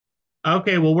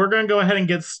Okay, well, we're going to go ahead and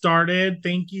get started.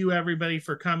 Thank you, everybody,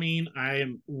 for coming. I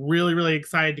am really, really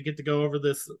excited to get to go over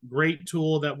this great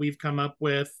tool that we've come up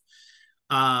with.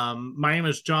 My name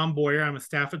is John Boyer. I'm a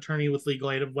staff attorney with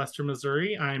Legal Aid of Western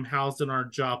Missouri. I'm housed in our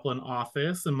Joplin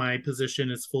office, and my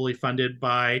position is fully funded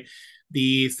by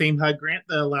the same HUD grant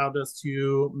that allowed us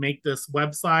to make this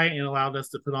website and allowed us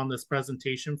to put on this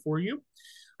presentation for you.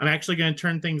 I'm actually going to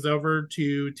turn things over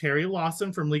to Terry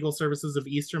Lawson from Legal Services of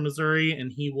Eastern Missouri,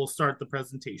 and he will start the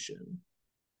presentation.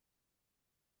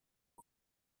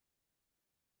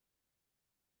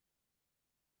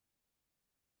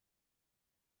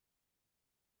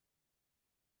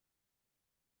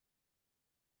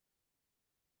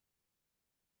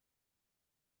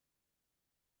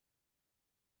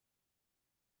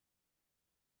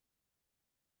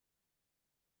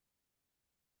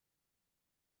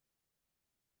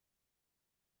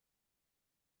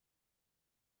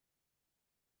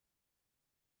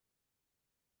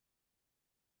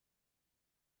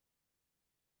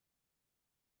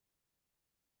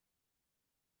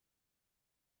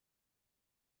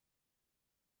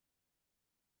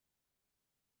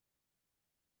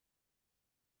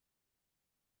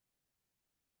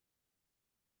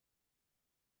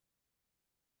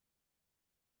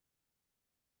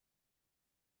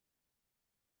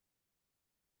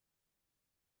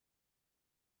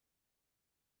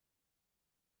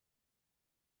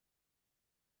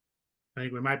 I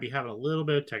think we might be having a little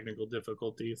bit of technical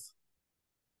difficulties.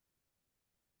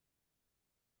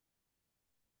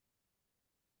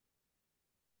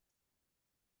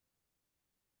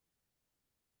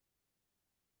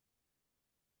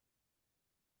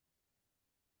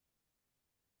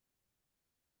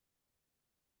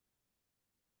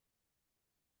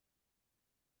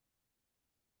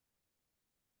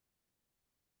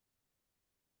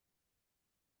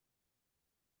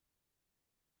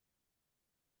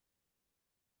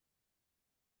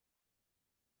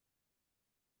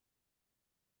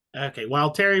 Okay,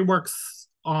 while Terry works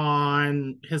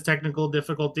on his technical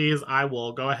difficulties, I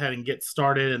will go ahead and get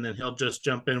started, and then he'll just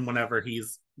jump in whenever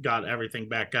he's got everything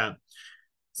back up.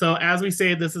 So, as we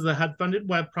say, this is a HUD funded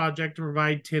web project to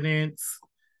provide tenants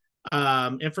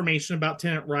information about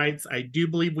tenant rights. I do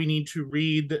believe we need to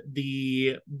read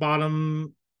the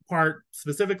bottom part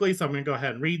specifically, so I'm going to go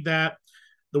ahead and read that.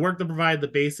 The work that provided the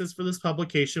basis for this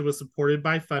publication was supported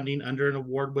by funding under an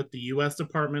award with the U.S.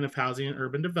 Department of Housing and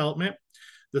Urban Development.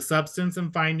 The substance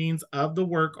and findings of the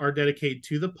work are dedicated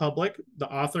to the public. The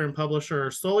author and publisher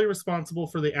are solely responsible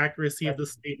for the accuracy of the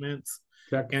statements.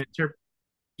 And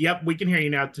yep, we can hear you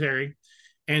now, Terry.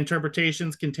 And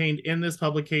interpretations contained in this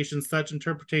publication, such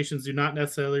interpretations do not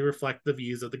necessarily reflect the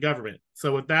views of the government.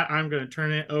 So with that, I'm going to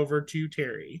turn it over to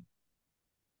Terry.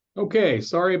 Okay,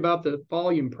 sorry about the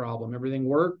volume problem. Everything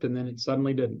worked and then it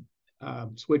suddenly didn't.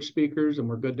 Switch speakers and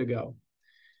we're good to go.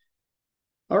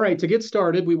 All right, to get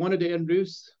started, we wanted to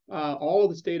introduce all of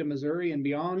the state of Missouri and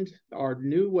beyond our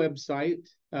new website,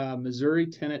 Missouri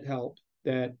Tenant Help,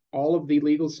 that all of the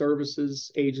legal services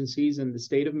agencies in the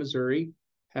state of Missouri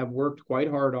have worked quite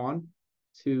hard on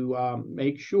to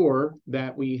make sure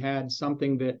that we had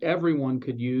something that everyone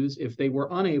could use if they were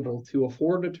unable to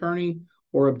afford an attorney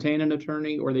or obtain an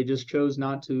attorney, or they just chose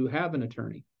not to have an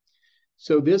attorney.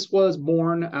 So this was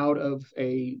born out of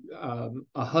a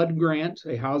HUD grant,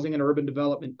 a Housing and Urban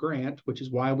Development grant, which is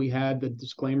why we had the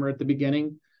disclaimer at the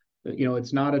beginning that, you know,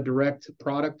 it's not a direct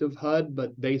product of HUD,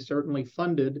 but they certainly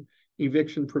funded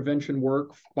eviction prevention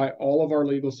work by all of our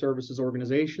legal services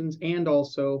organizations and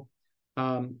also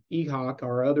EHOC,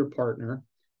 our other partner,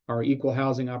 our Equal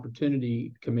Housing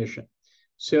Opportunity Commission.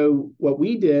 So what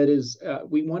we did is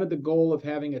we wanted the goal of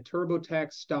having a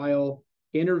TurboTax style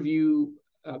interview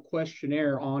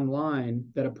questionnaire online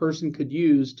that a person could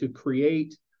use to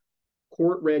create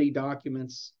court-ready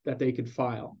documents that they could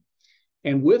file.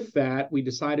 And with that, we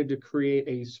decided to create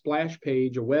a splash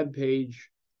page, a web page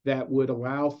that would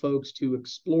allow folks to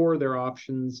explore their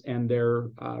options and their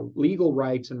legal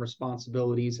rights and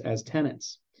responsibilities as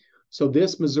tenants. So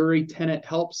this Missouri Tenant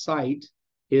Help site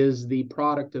is the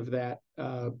product of that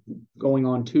going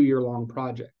on 2-year-long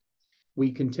project.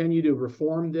 We continue to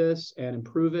reform this and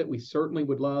improve it. We certainly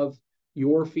would love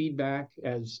your feedback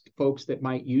as folks that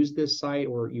might use this site,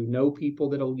 or you know people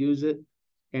that'll use it.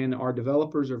 And our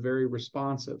developers are very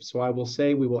responsive. So I will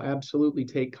say we will absolutely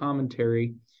take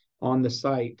commentary on the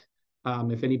site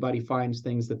if anybody finds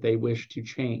things that they wish to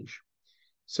change.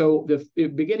 So the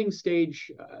beginning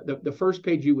stage, the first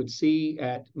page you would see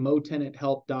at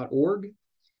MoTenantHelp.org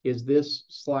is this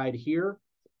slide here.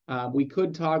 We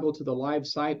could toggle to the live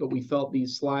site, but we felt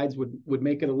these slides would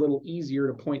make it a little easier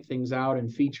to point things out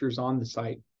and features on the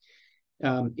site.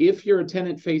 If you're a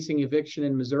tenant facing eviction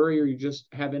in Missouri, or you just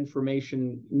have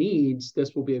information needs,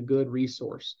 this will be a good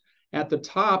resource. At the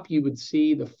top, you would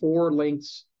see the 4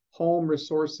 links: home,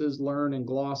 resources, learn, and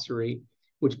glossary,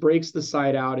 which breaks the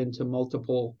site out into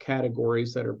multiple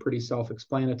categories that are pretty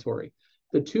self-explanatory.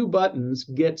 The 2 buttons,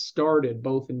 get started,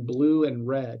 both in blue and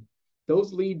red,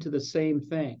 those lead to the same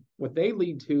thing. What they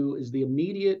lead to is the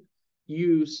immediate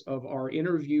use of our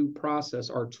interview process,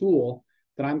 our tool,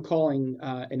 that I'm calling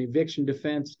an eviction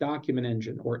defense document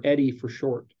engine, or EDI for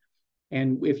short.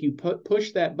 And if you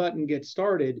push that button, get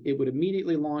started, it would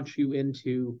immediately launch you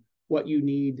into what you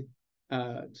need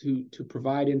to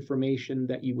provide information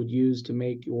that you would use to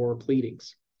make your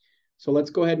pleadings. So let's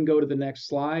go ahead and go to the next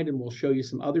slide, and we'll show you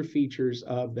some other features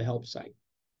of the help site.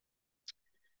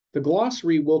 The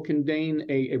glossary will contain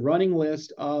a running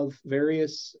list of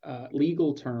various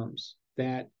legal terms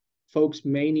that folks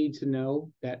may need to know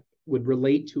that would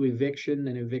relate to eviction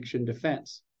and eviction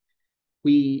defense.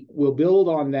 We will build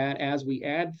on that as we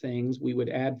add things. We would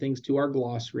add things to our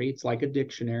glossary. It's like a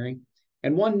dictionary.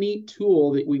 And one neat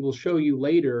tool that we will show you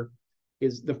later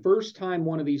is the first time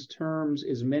one of these terms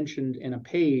is mentioned in a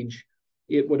page,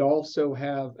 it would also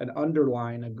have an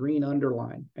underline, a green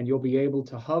underline, and you'll be able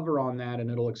to hover on that and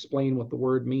it'll explain what the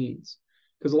word means.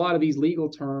 Because a lot of these legal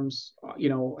terms,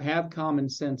 have common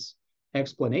sense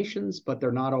explanations, but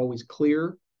they're not always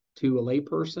clear to a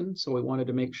layperson. So we wanted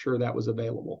to make sure that was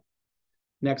available.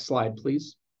 Next slide,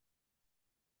 please.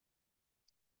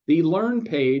 The Learn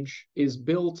page is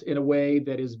built in a way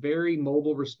that is very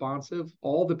mobile responsive.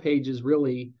 All the pages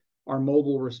really are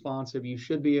mobile responsive. You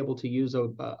should be able to use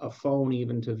a phone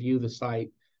even to view the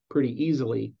site pretty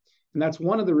easily. And that's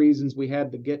one of the reasons we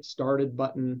had the Get Started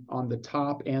button on the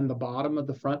top and the bottom of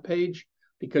the front page,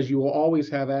 because you will always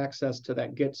have access to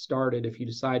that Get Started if you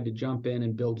decide to jump in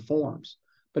and build forms.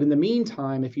 But in the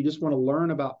meantime, if you just want to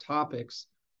learn about topics,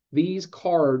 these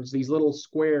cards, these little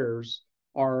squares,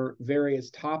 are various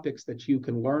topics that you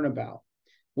can learn about.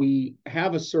 We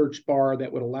have a search bar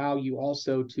that would allow you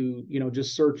also to,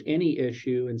 just search any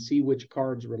issue and see which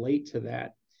cards relate to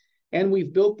that. And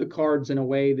we've built the cards in a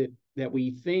way that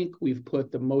we think we've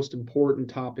put the most important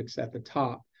topics at the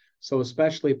top. So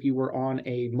especially if you were on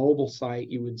a mobile site,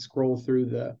 you would scroll through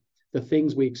the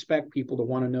things we expect people to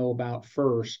want to know about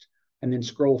first, and then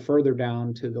scroll further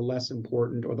down to the less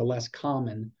important or the less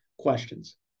common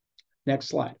questions. Next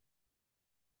slide.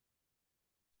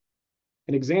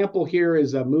 An example here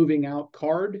is a moving out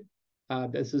card.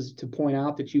 This is to point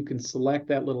out that you can select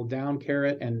that little down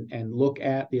caret and look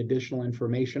at the additional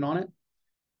information on it.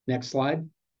 Next slide.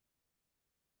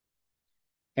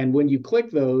 And when you click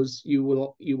those, you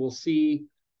will see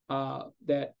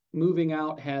that moving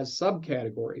out has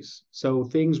subcategories. So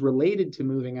things related to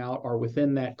moving out are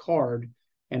within that card,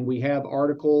 and we have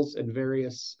articles and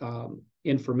various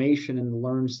information in the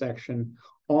Learn section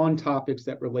on topics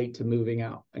that relate to moving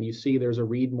out. And you see there's a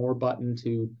Read More button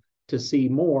to see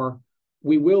more.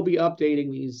 We will be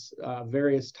updating these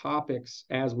various topics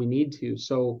as we need to.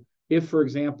 So if, for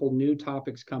example, new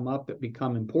topics come up that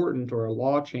become important or a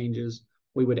law changes,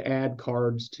 we would add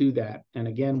cards to that. And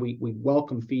again, we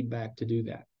welcome feedback to do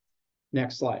that.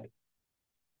 Next slide.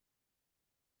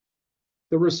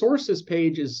 The resources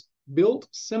page is built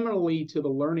similarly to the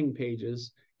learning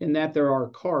pages in that there are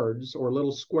cards or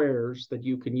little squares that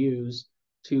you can use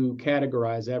to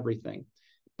categorize everything.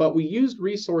 But we used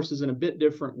resources in a bit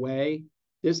different way.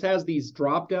 This has these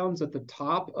drop downs at the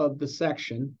top of the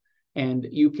section, and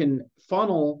you can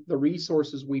funnel the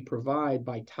resources we provide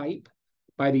by type,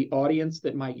 by the audience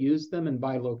that might use them, and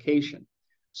by location.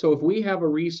 So if we have a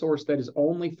resource that is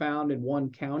only found in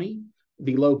one county,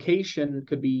 the location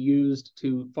could be used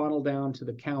to funnel down to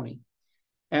the county.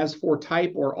 As for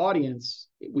type or audience,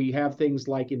 we have things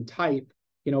like in type,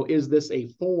 is this a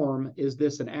form? Is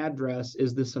this an address?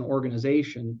 Is this an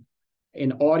organization?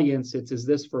 In audience, is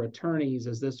this for attorneys?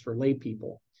 Is this for lay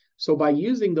people? So by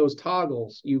using those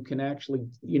toggles, you can actually,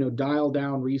 dial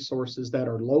down resources that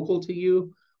are local to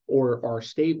you or are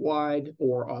statewide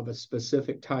or of a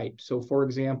specific type. So for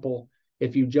example,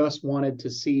 if you just wanted to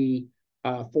see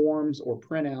forms or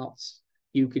printouts,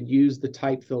 you could use the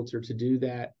type filter to do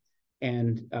that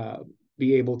and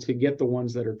be able to get the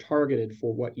ones that are targeted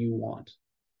for what you want.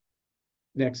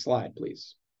 Next slide,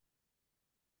 please.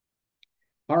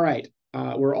 All right,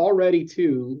 we're already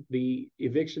to the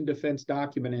eviction defense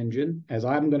document engine, as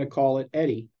I'm going to call it,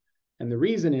 EDI. And the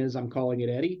reason is I'm calling it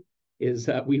EDI is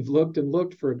that we've looked and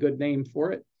looked for a good name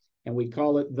for it, and we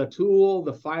call it the tool,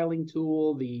 the filing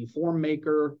tool, the form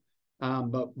maker,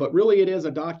 but really it is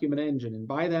a document engine. And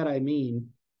by that I mean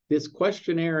this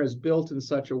questionnaire is built in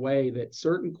such a way that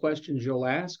certain questions you'll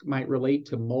ask might relate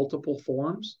to multiple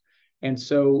forms. And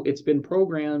so it's been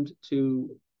programmed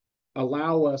to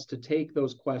allow us to take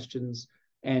those questions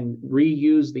and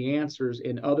reuse the answers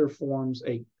in other forms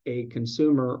a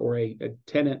consumer or a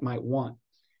tenant might want.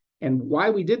 And why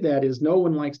we did that is no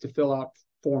one likes to fill out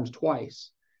forms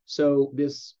twice. So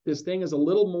this thing is a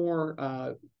little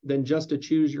more than just a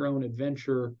choose your own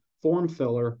adventure form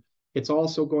filler. It's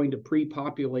also going to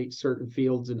pre-populate certain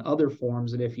fields in other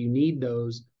forms. And if you need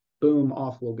those, boom,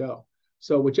 off we'll go.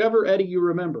 So whichever Eddie you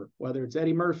remember, whether it's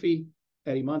Eddie Murphy,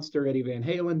 Eddie Munster, Eddie Van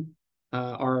Halen,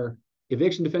 our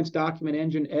eviction defense document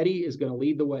engine, Eddie is going to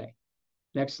lead the way.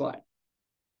 Next slide.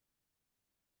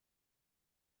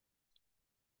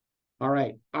 All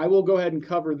right, I will go ahead and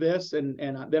cover this, and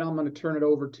then I'm going to turn it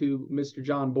over to Mr.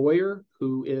 John Boyer,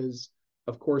 who is,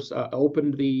 of course,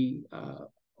 opened the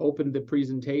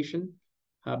presentation.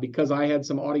 Because I had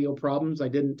some audio problems, I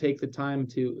didn't take the time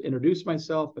to introduce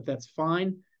myself, but that's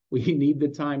fine. We need the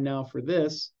time now for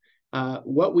this.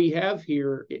 What we have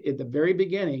here at the very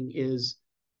beginning is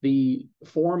the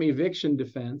form eviction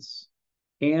defense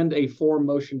and a form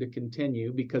motion to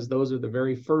continue, because those are the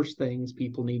very first things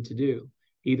people need to do,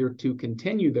 either to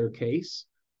continue their case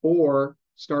or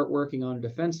start working on a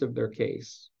defense of their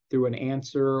case through an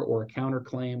answer or a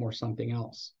counterclaim or something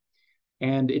else.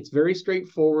 And it's very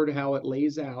straightforward how it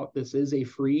lays out. This is a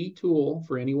free tool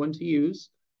for anyone to use.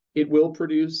 It will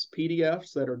produce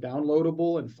PDFs that are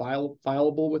downloadable and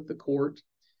fileable with the court.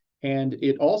 And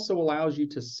it also allows you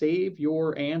to save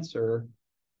your answer,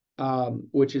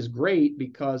 which is great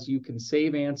because you can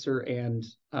save answer and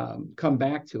come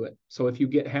back to it. So if you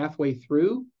get halfway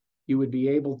through, you would be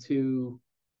able to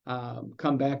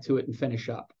come back to it and finish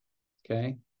up,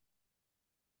 okay?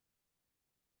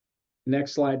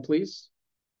 Next slide, please.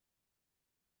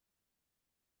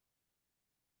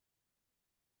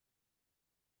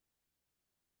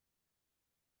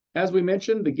 As we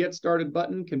mentioned, the Get Started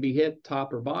button can be hit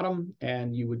top or bottom,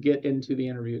 and you would get into the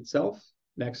interview itself.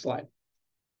 Next slide.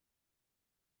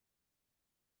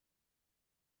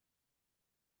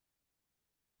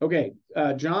 Okay,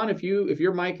 John, if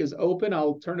your mic is open,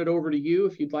 I'll turn it over to you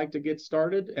if you'd like to get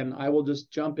started, and I will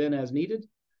just jump in as needed.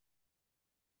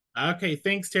 Okay,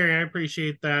 thanks, Terry. I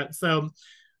appreciate that. So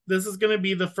this is going to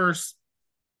be the first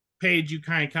page you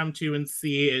kind of come to and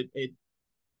see it.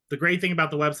 The great thing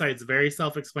about the website, it's very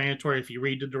self-explanatory. If you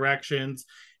read the directions,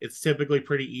 it's typically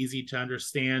pretty easy to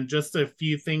understand. Just a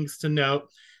few things to note.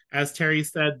 As Terry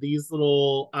said, these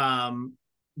little,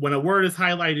 when a word is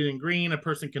highlighted in green, a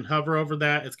person can hover over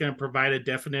that. It's going to provide a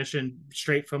definition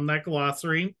straight from that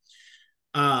glossary.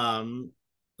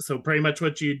 So pretty much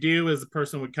what you do is a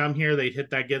person would come here, they'd hit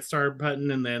that Get Started button,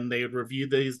 and then they would review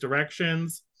these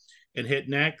directions and hit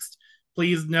next.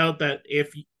 Please note that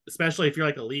especially if you're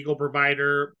like a legal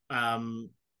provider,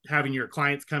 having your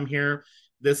clients come here,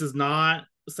 this is not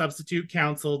substitute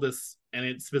counsel. And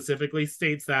it specifically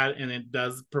states that, and it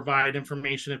does provide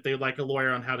information if they'd like a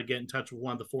lawyer on how to get in touch with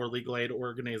one of the 4 legal aid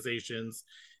organizations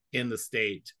in the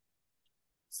state.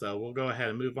 So we'll go ahead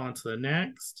and move on to the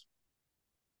next.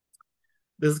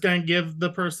 This is going to give the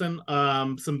person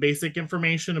some basic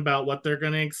information about what they're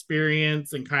going to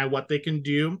experience and kind of what they can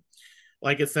do.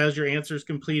 Like it says, your answer is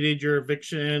completed, your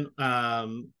eviction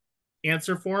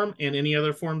answer form and any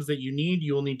other forms that you need,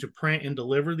 you will need to print and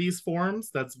deliver these forms.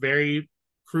 That's very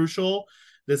crucial.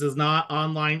 This is not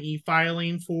online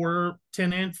e-filing for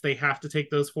tenants. They have to take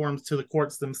those forms to the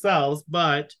courts themselves,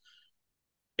 but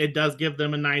it does give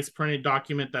them a nice printed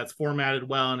document that's formatted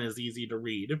well and is easy to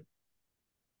read.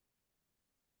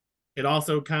 It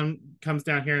also comes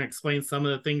down here and explains some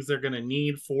of the things they're going to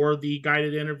need for the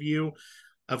guided interview.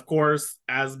 Of course,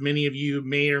 as many of you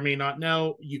may or may not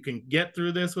know, you can get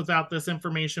through this without this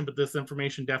information, but this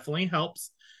information definitely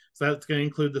helps. So that's going to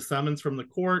include the summons from the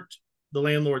court, the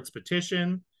landlord's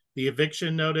petition, the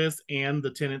eviction notice, and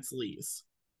the tenant's lease.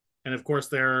 And of course,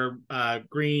 they're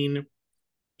green.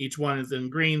 Each one is in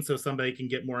green, so somebody can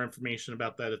get more information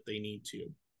about that if they need to.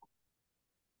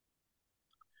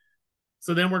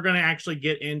 So then we're going to actually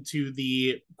get into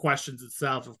the questions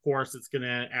itself. Of course, it's going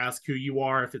to ask who you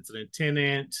are, if it's a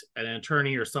tenant, an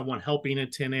attorney, or someone helping a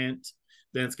tenant.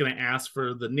 Then it's going to ask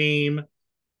for the name.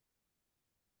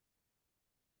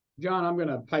 John, I'm going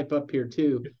to pipe up here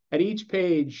too. At each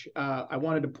page, I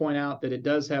wanted to point out that it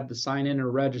does have the sign in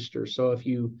or register. So if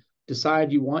you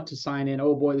decide you want to sign in,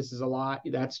 oh boy, this is a lot,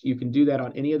 you can do that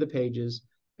on any of the pages.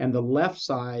 And the left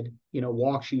side,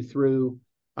 walks you through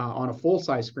on a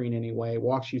full-size screen anyway,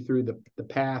 walks you through the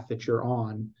path that you're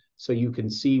on so you can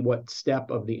see what step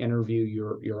of the interview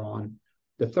you're on.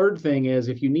 The third thing is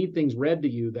if you need things read to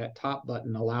you, that top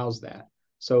button allows that.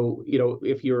 So,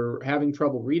 if you're having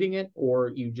trouble reading it or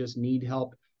you just need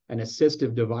help, an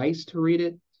assistive device to read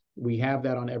it, we have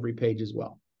that on every page as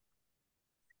well.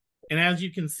 And as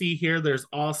you can see here, there's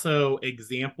also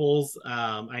examples.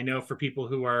 I know for people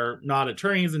who are not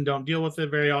attorneys and don't deal with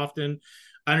it very often,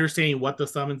 understanding what the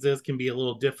summons is can be a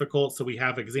little difficult. So we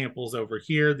have examples over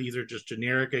here. These are just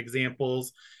generic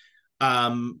examples.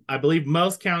 I believe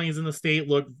most counties in the state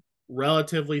look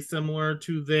relatively similar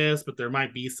to this, but there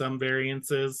might be some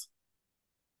variances.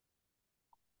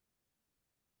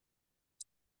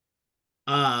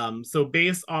 So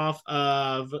based off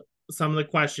of some of the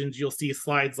questions, you'll see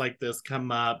slides like this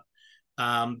come up.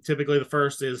 Typically, the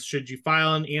first is, should you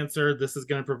file an answer? This is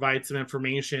going to provide some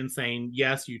information saying,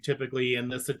 yes, you typically in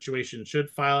this situation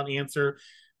should file an answer.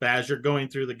 But as you're going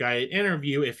through the guided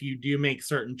interview, if you do make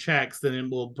certain checks, then it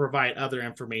will provide other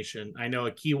information. I know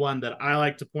a key one that I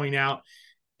like to point out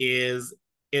is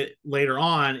it later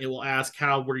on, it will ask,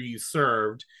 how were you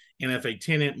served? And if a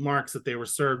tenant marks that they were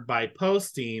served by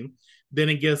posting, then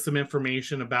it gives some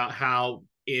information about how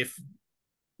if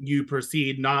you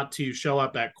proceed not to show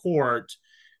up at court,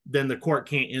 then the court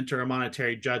can't enter a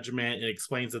monetary judgment. It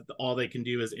explains that all they can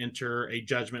do is enter a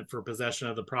judgment for possession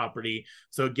of the property.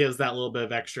 So it gives that little bit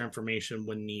of extra information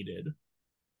when needed.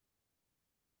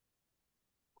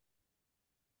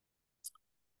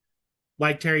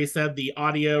 Like Terry said, the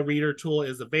audio reader tool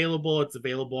is available. It's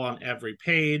available on every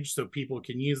page, so people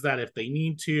can use that if they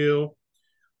need to.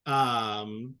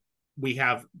 We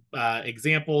have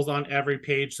examples on every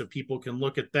page, so people can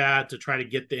look at that to try to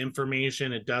get the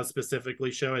information. It does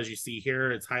specifically show, as you see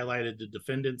here, it's highlighted the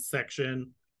defendants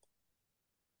section.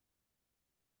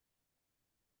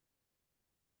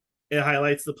 It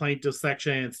highlights the plaintiff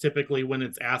section. It's typically when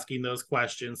it's asking those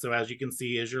questions. So as you can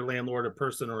see, is your landlord a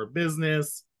person or a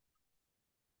business?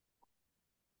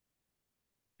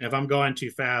 If I'm going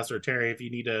too fast, or Terry, if you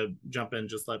need to jump in,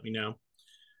 just let me know.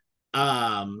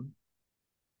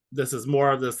 This is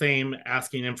more of the same,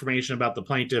 asking information about the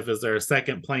plaintiff. Is there a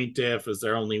second plaintiff? Is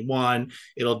there only one?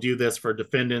 It'll do this for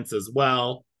defendants as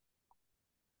well.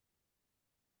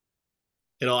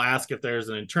 It'll ask if there's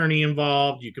an attorney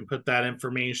involved. You can put that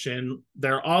information.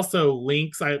 There are also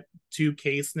links to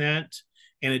CaseNet,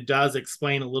 and it does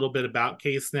explain a little bit about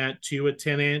CaseNet to a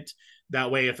tenant.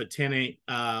 That way, if a tenant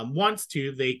wants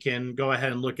to, they can go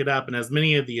ahead and look it up. And as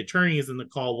many of the attorneys in the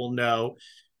call will know,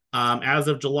 as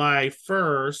of July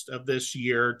 1st of this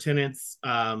year, tenants,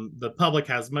 the public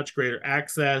has much greater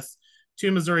access to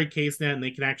Missouri CaseNet, and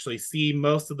they can actually see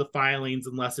most of the filings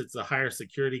unless it's a higher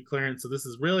security clearance. So this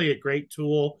is really a great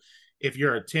tool if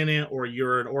you're a tenant or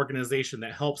you're an organization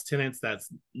that helps tenants that's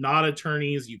not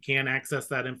attorneys. You can access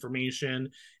that information,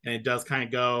 and it does kind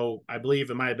of go, I believe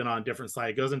it might have been on a different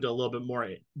slide. It goes into a little bit more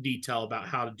detail about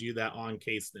how to do that on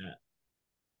CaseNet.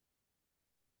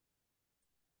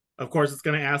 Of course, it's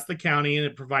going to ask the county, and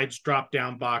it provides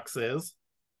drop-down boxes.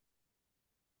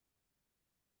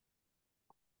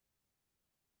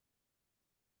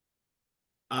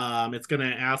 It's going to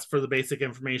ask for the basic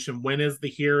information. When is the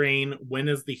hearing? When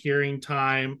is the hearing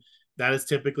time? That is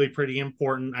typically pretty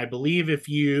important. I believe if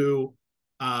you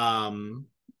put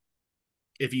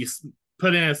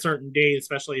in a certain date,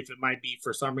 especially if it might be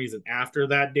for some reason after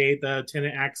that date the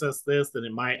tenant accessed this, then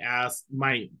it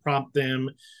might prompt them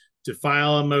to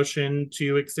file a motion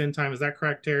to extend time. Is that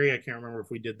correct, Terry? I can't remember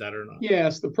if we did that or not.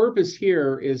 Yes, the purpose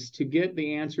here is to get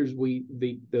the answers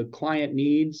the client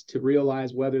needs to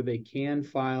realize whether they can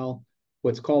file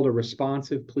what's called a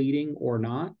responsive pleading or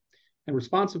not. And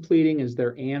responsive pleading is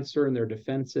their answer and their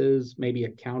defenses, maybe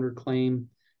a counterclaim.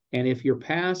 And if you're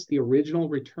past the original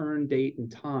return date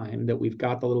and time that we've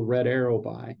got the little red arrow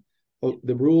by,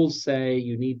 the rules say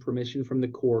you need permission from the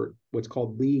court, what's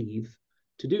called leave,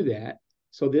 to do that.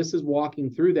 So this is walking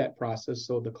through that process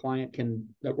so the client can,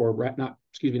 or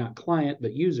not client,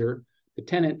 but user, the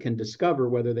tenant can discover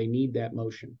whether they need that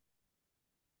motion.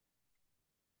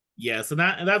 Yes, and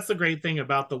that's the great thing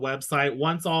about the website.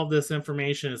 Once all this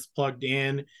information is plugged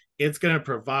in, it's going to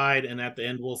provide, and at the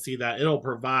end we'll see that it'll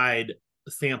provide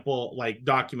sample like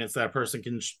documents that a person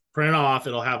can print off.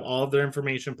 It'll have all of their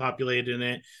information populated in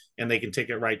it, and they can take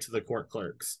it right to the court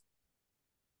clerks.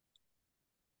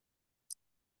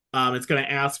 It's going to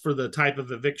ask for the type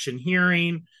of eviction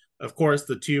hearing. Of course,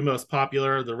 the two most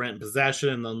popular, the rent possession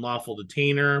and the unlawful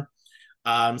detainer.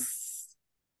 I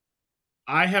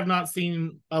have not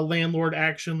seen a landlord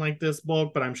action like this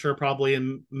bulk, but I'm sure probably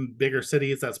in bigger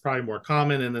cities that's probably more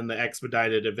common. And then the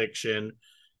expedited eviction,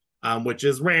 which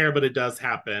is rare, but it does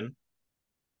happen.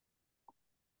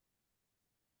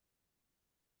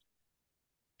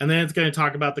 And then it's going to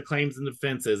talk about the claims and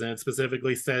defenses. And it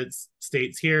specifically states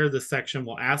here, this section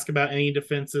will ask about any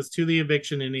defenses to the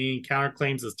eviction and any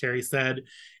counterclaims. As Terry said,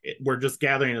 we're just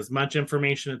gathering as much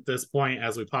information at this point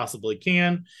as we possibly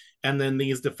can. And then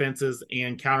these defenses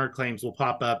and counterclaims will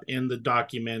pop up in the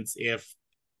documents if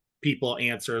people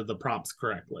answer the prompts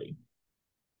correctly.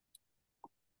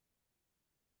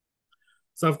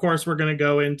 So, of course, we're going to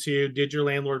go into, did your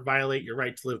landlord violate your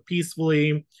right to live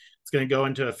peacefully? It's going to go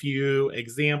into a few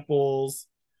examples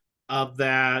of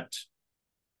that.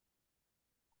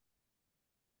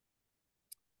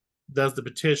 Does the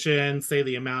petition say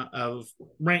the amount of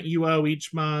rent you owe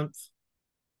each month?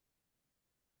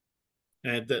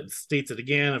 And that states it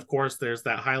again. Of course, there's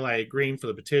that highlighted green for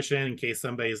the petition in case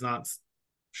somebody's not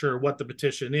sure what the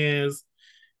petition is,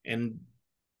 and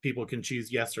people can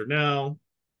choose yes or no.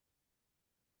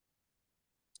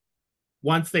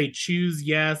 Once they choose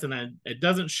yes, and it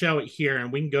doesn't show it here,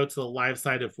 and we can go to the live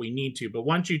site if we need to, but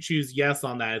once you choose yes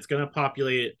on that, it's going to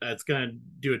populate, it's going to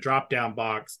do a drop-down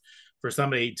box for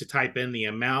somebody to type in the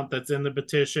amount that's in the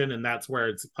petition, and that's where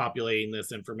it's populating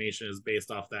this information is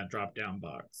based off that drop-down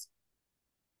box.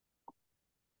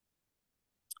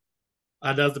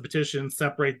 Does the petition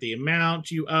separate the amount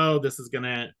you owe? This is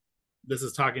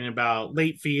talking about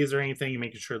late fees or anything,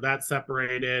 making sure that's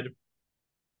separated.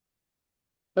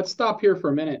 Let's stop here for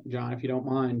a minute, John, if you don't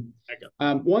mind.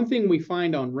 One thing we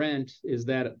find on rent is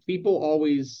that people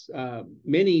always,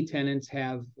 many tenants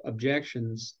have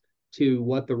objections to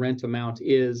what the rent amount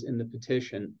is in the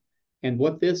petition. And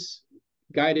what this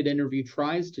guided interview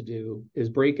tries to do is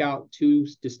break out two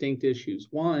distinct issues.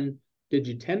 One, did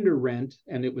you tender rent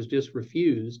and it was just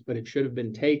refused, but it should have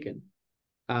been taken?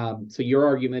 So your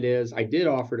argument is, I did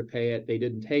offer to pay it, they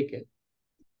didn't take it.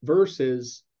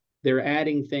 Versus, they're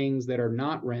adding things that are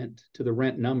not rent to the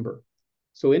rent number.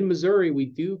 So in Missouri, we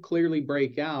do clearly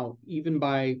break out, even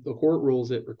by the court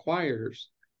rules it requires,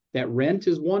 that rent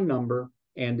is one number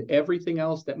and everything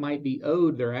else that might be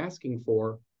owed they're asking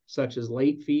for, such as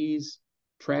late fees,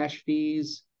 trash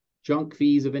fees, junk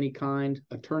fees of any kind,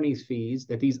 attorney's fees,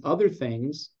 that these other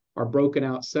things are broken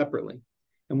out separately.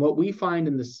 And what we find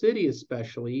in the city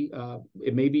especially,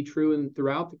 it may be true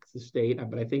throughout the state,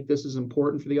 but I think this is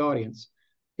important for the audience,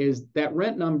 is that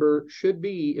rent number should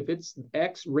be, if it's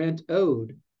X rent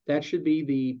owed, that should be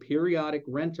the periodic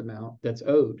rent amount that's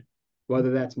owed, whether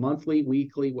that's monthly,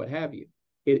 weekly, what have you.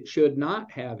 It should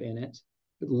not have in it,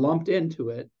 lumped into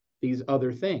it, these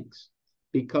other things,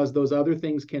 because those other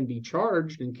things can be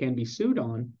charged and can be sued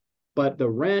on, but the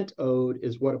rent owed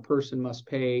is what a person must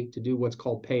pay to do what's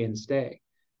called pay and stay,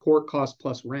 court cost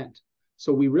plus rent.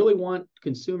 So we really want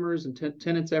consumers and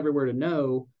tenants everywhere to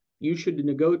know you should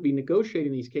be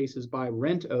negotiating these cases by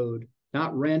rent owed,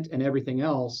 not rent and everything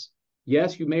else.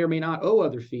 Yes, you may or may not owe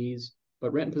other fees,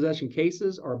 but rent and possession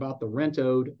cases are about the rent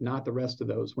owed, not the rest of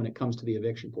those when it comes to the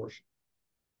eviction portion.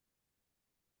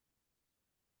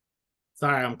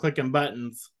 Sorry, I'm clicking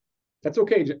buttons. That's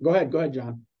okay. Go ahead,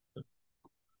 John.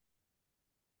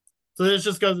 So this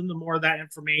just goes into more of that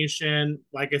information.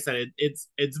 Like I said,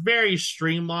 it's very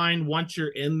streamlined once you're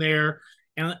in there.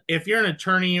 And if you're an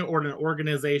attorney or an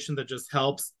organization that just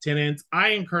helps tenants, I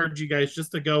encourage you guys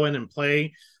just to go in and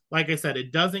play. Like I said,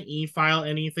 it doesn't e-file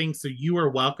anything, so you are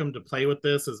welcome to play with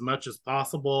this as much as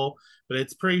possible, but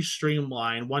it's pretty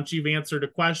streamlined. Once you've answered a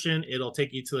question, it'll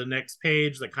take you to the next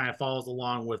page that kind of follows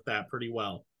along with that pretty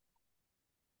well.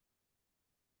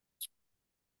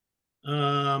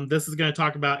 This is going to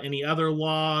talk about any other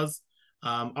laws,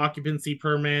 occupancy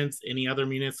permits, any other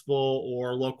municipal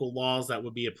or local laws that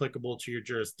would be applicable to your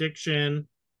jurisdiction.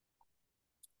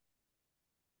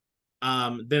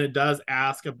 Then it does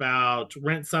ask about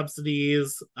rent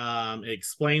subsidies. It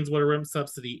explains what a rent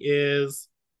subsidy is.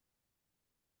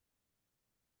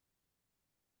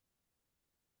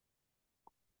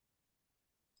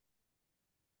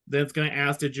 Then it's going to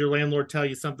ask, did your landlord tell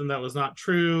you something that was not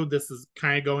true? This is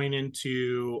kind of going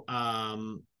into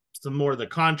some more of the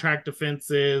contract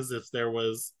offenses. If there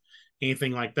was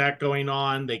anything like that going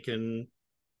on, they can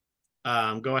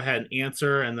go ahead and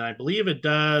answer. And then I believe it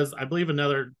does. I believe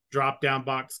another drop-down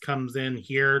box comes in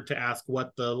here to ask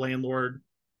what the landlord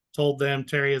told them.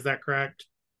 Terry, is that correct?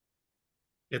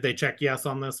 If they check yes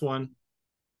on this one?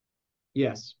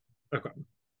 Yes. Okay.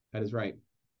 That is right.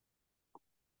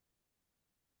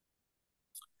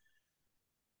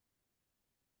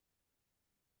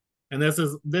 And this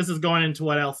is going into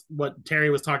what Terry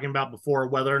was talking about before,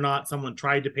 whether or not someone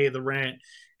tried to pay the rent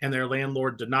and their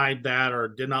landlord denied that or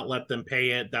did not let them pay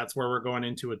it. That's where we're going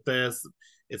into with this.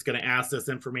 It's going to ask this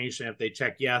information. If they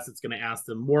check yes, it's going to ask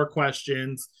them more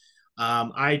questions.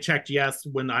 I checked yes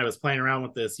when I was playing around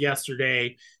with this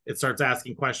yesterday. It starts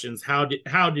asking questions. How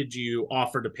did you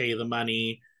offer to pay the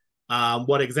money?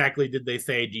 What exactly did they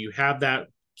say? Do you have that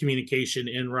communication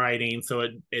in writing? So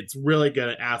it's really good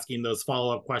at asking those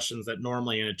follow-up questions that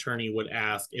normally an attorney would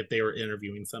ask if they were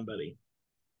interviewing somebody.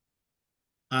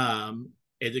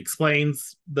 It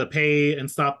explains the pay and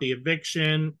stop the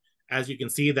eviction. As you can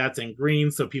see, that's in green,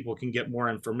 so people can get more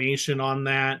information on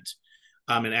that,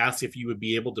 and ask if you would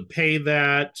be able to pay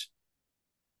that.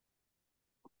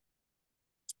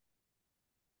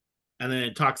 And then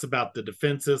it talks about the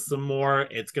defenses some more.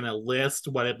 It's going to list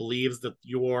what it believes that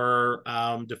your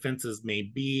defenses may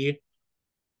be.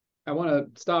 I want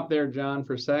to stop there, John,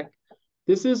 for a sec.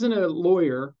 This isn't a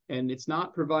lawyer, and it's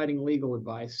not providing legal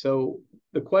advice. So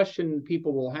the question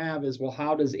people will have is, well,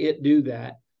 how does it do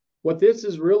that? What this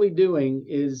is really doing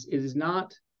is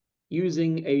not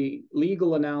using a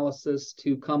legal analysis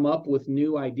to come up with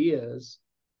new ideas,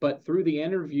 but through the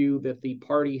interview that the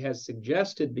party has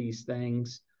suggested these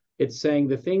things, it's saying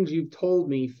the things you've told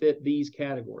me fit these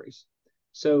categories.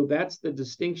 So that's the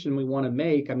distinction we want to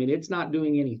make. I mean, it's not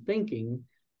doing any thinking,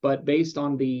 but based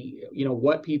on the,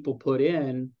 what people put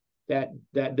in, that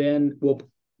then will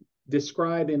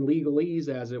describe in legalese,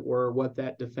 as it were, what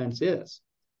that defense is.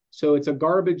 So it's a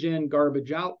garbage in,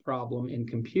 garbage out problem in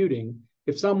computing.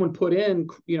 If someone put in,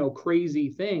 crazy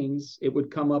things, it would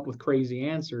come up with crazy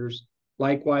answers.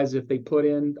 Likewise, if they put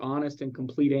in honest and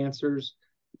complete answers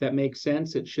that make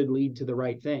sense, it should lead to the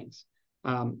right things.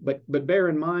 But bear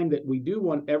in mind that we do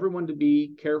want everyone to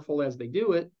be careful as they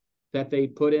do it, that they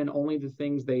put in only the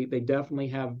things they definitely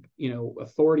have,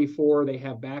 authority for, they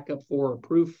have backup for, or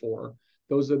proof for.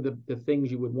 Those are the things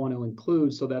you would want to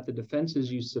include so that the defenses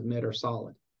you submit are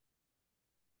solid.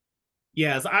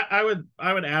 Yes, I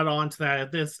would add on to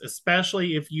that, this,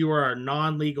 especially if you are a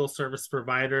non-legal service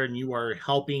provider and you are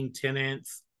helping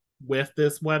tenants with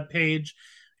this web page,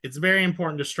 it's very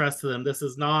important to stress to them, this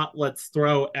is not let's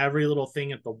throw every little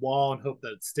thing at the wall and hope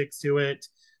that it sticks to it.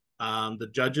 The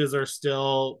judges are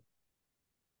still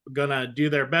gonna do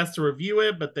their best to review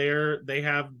it, but they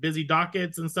have busy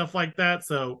dockets and stuff like that,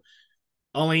 so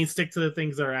only stick to the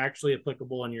things that are actually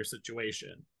applicable in your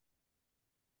situation.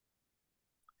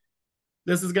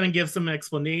 This is going to give some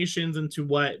explanations into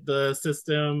what the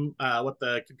system, what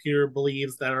the computer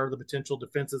believes that are the potential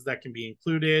defenses that can be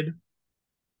included.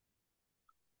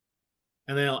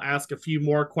 And then it'll ask a few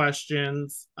more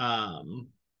questions.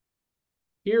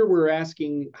 Here we're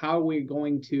asking how we're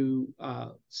going to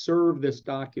serve this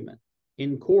document.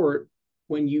 In court,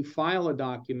 when you file a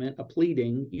document, a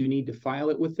pleading, you need to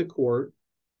file it with the court,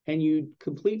 and you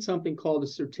complete something called a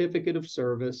certificate of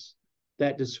service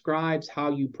that describes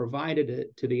how you provided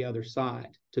it to the other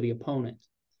side, to the opponent.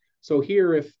 So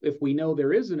here, if we know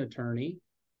there is an attorney,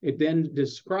 it then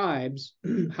describes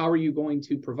how are you going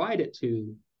to provide it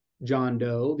to John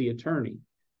Doe, the attorney.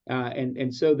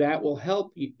 And so that will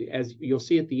help you, as you'll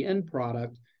see at the end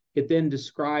product, it then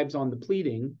describes on the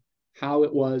pleading how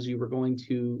it was you were going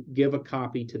to give a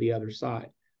copy to the other side.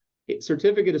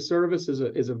 Certificate of service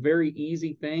is a very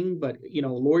easy thing, but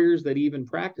lawyers that even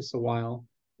practice a while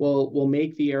will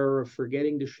make the error of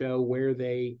forgetting to show where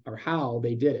they or how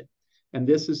they did it. And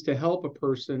this is to help a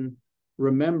person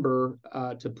remember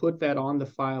to put that on the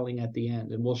filing at the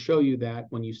end. And we'll show you that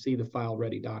when you see the file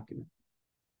ready document.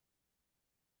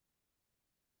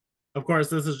 Of course,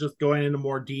 this is just going into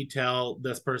more detail.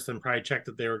 This person probably checked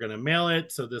that they were going to mail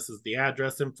it. So this is the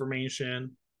address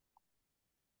information.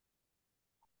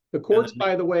 The courts,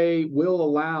 by the way, will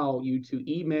allow you to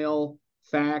email,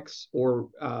 fax, or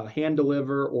hand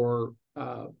deliver or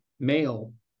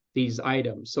mail these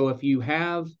items. So if you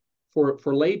have, for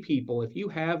lay people, if you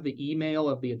have the email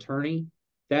of the attorney,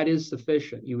 that is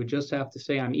sufficient. You would just have to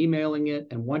say, I'm emailing it.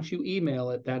 And once you email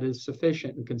it, that is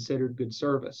sufficient and considered good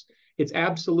service. It's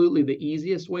absolutely the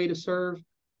easiest way to serve,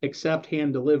 except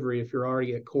hand delivery if you're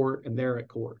already at court and they're at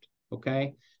court,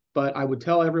 okay? But I would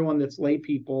tell everyone that's lay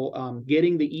people,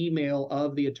 getting the email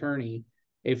of the attorney,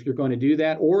 if you're going to do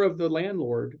that, or of the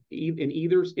landlord, in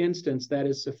either instance, that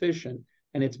is sufficient.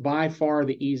 And it's by far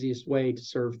the easiest way to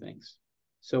serve things.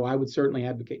 So I would certainly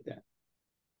advocate that.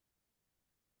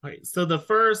 All right, so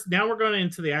now we're going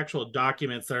into the actual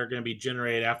documents that are going to be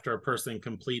generated after a person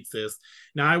completes this.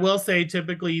 Now, I will say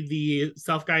typically the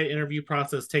self-guided interview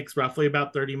process takes roughly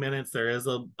about 30 minutes. There is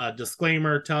a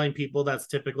disclaimer telling people that's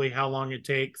typically how long it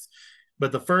takes.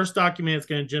 But the first document it's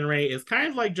going to generate is kind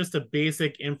of like just a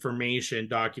basic information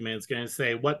document. It's going to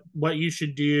say what you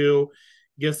should do,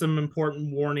 give some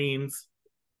important warnings,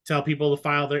 tell people to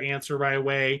file their answer right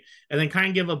away, and then kind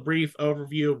of give a brief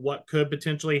overview of what could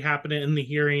potentially happen in the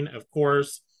hearing. Of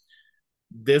course,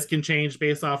 This can change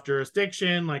based off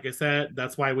jurisdiction. Like I said,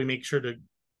 that's why we make sure to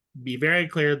be very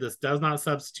clear. This does not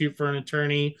substitute for an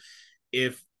attorney.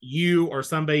 If you or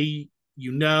somebody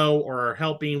you know or are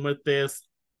helping with this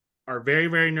are very,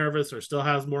 very nervous or still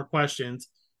has more questions,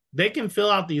 they can fill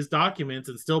out these documents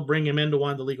and still bring them into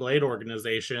one of the legal aid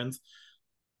organizations.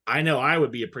 I know I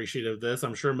would be appreciative of this.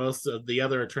 I'm sure most of the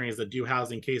other attorneys that do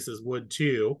housing cases would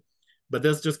too. But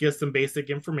this just gets some basic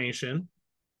information.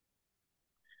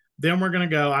 Then we're going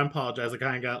to go, I apologize, I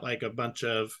kind of got like a bunch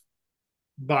of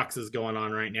boxes going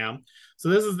on right now. So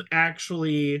this is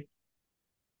actually,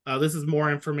 this is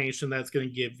more information that's going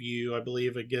to give you, I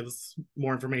believe it gives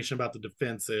more information about the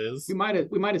defenses. We might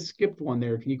have skipped one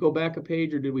there. Can you go back a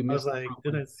page, or did we miss? I was like,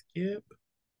 did I skip?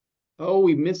 Oh,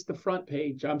 we missed the front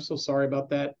page. I'm so sorry about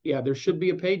that. Yeah, there should be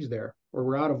a page there, or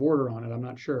we're out of order on it. I'm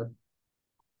not sure.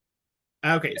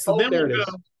 Okay, so then there we'll it is.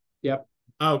 go. Yep.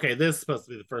 Okay, this is supposed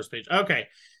to be the first page. Okay,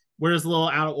 we're just a little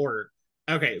out of order.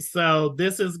 Okay, so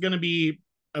this is going to be,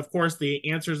 of course,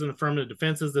 the answers and affirmative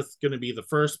defenses. This is going to be the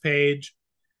first page.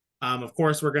 Of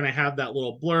course, we're going to have that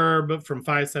little blurb from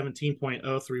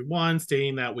 517.031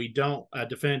 stating that a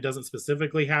defendant doesn't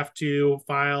specifically have to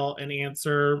file an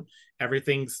answer.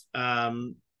 Everything's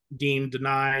deemed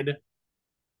denied.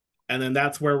 And then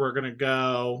that's where we're going to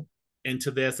go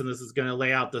into this. And this is going to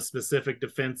lay out the specific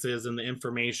defenses and the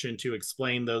information to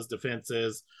explain those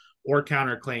defenses or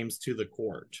counterclaims to the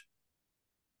court.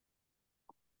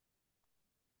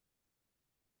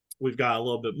 We've got a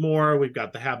little bit more. We've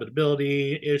got the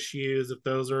habitability issues, if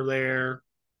those are there.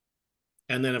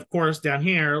 And then, of course, down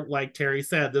here, like Terry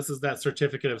said, this is that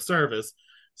certificate of service.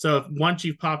 So if once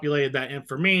you've populated that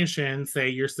information, say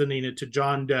you're sending it to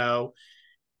John Doe,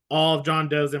 all of John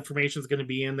Doe's information is going to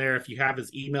be in there. If you have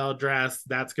his email address,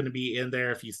 that's going to be in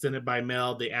there. If you send it by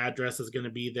mail, the address is going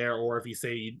to be there. Or if you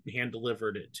say you hand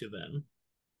delivered it to them.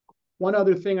 One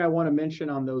other thing I want to mention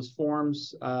on those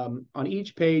forms, on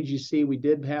each page, you see we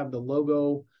did have the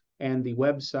logo and the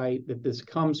website that this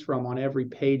comes from on every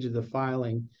page of the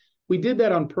filing. We did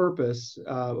that on purpose.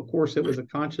 Of course, it was a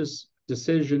conscious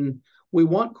decision. We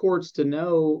want courts to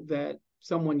know that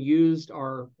someone used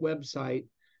our website,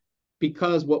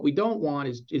 because what we don't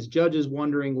want is judges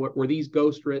wondering, were these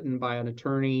ghost written by an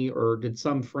attorney, or did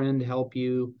some friend help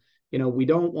you? You know, we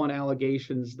don't want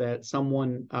allegations that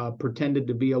someone pretended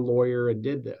to be a lawyer and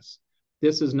did this.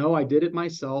 This is, no, I did it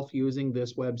myself using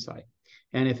this website.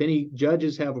 And if any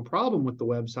judges have a problem with the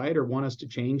website or want us to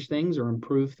change things or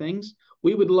improve things,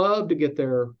 we would love to get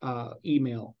their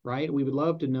email, right? We would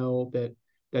love to know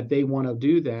that they want to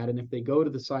do that. And if they go to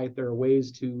the site, there are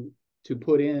ways to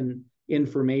put in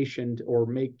information or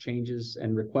make changes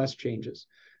and request changes.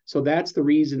 So that's the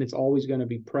reason it's always going to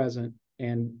be present.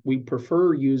 And we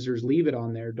prefer users leave it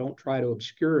on there. Don't try to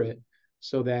obscure it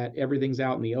so that everything's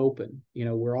out in the open. You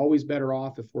know, we're always better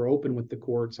off if we're open with the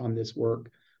courts on this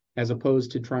work, as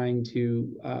opposed to trying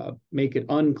to make it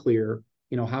unclear,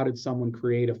 you know, how did someone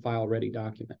create a file-ready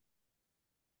document?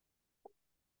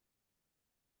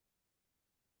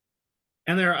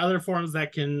 And there are other forms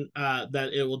that can that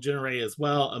it will generate as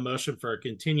well. A motion for a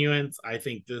continuance. I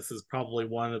think this is probably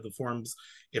one of the forms.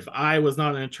 If I was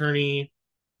not an attorney,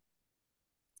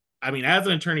 I mean, as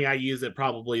an attorney, I use it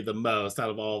probably the most out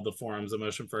of all of the forms, a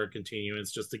motion for a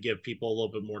continuance, just to give people a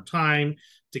little bit more time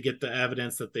to get the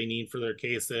evidence that they need for their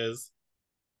cases.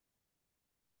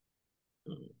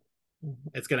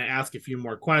 It's going to ask a few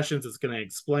more questions. It's going to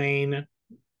explain.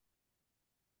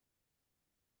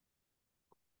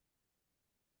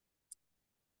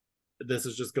 This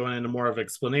is just going into more of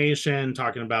explanation,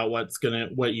 talking about what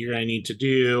you're going to need to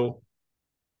do.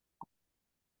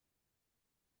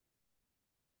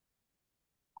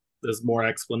 There's more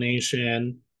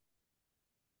explanation.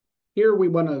 Here we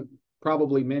want to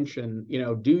probably mention, you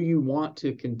know, do you want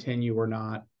to continue or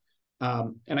not?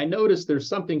 And I noticed there's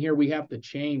something here we have to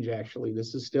change, actually. We're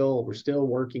still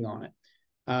working on it.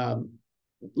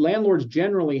 Landlords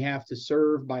generally have to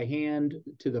serve by hand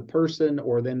to the person,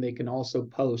 or then they can also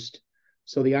post.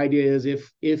 So the idea is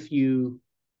if you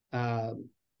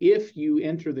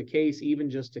enter the case,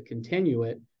 even just to continue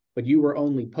it, but you were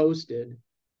only posted,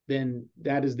 then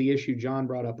that is the issue John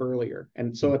brought up earlier.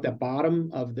 And so at the bottom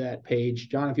of that page,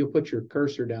 John, if you'll put your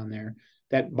cursor down there,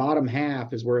 that bottom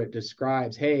half is where it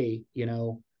describes, hey, you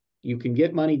know, you can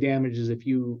get money damages if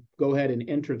you go ahead and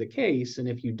enter the case. And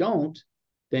if you don't,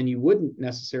 then you wouldn't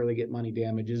necessarily get money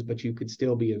damages, but you could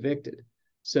still be evicted.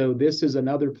 So this is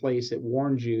another place it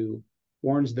warns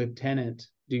the tenant,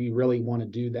 do you really want to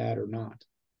do that or not?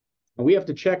 And we have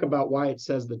to check about why it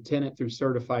says the tenant through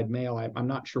certified mail. I'm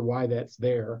not sure why that's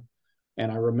there.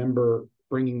 And I remember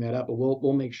bringing that up, but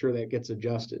we'll make sure that gets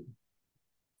adjusted.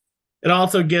 It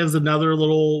also gives another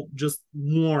little just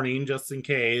warning, just in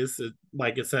case.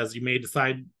 Like it says, you may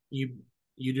decide you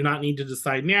do not need to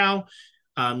decide now.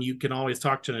 You can always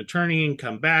talk to an attorney and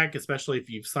come back, especially if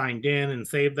you've signed in and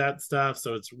saved that stuff.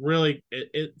 So it's really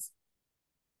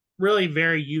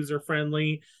very user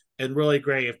friendly and really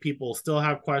great. If people still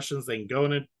have questions, they can go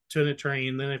to an attorney,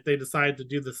 and then if they decide to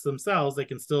do this themselves, they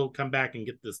can still come back and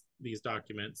get these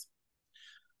documents.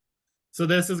 So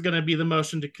this is going to be the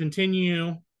motion to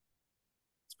continue.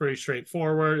 It's pretty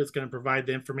straightforward. It's going to provide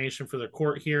the information for the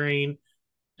court hearing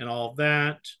and all of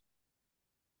that.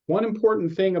 One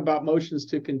important thing about motions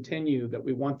to continue that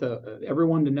we want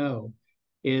everyone to know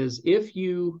is if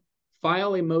you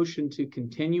file a motion to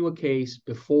continue a case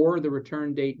before the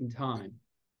return date and time.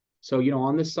 So,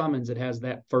 on the summons, it has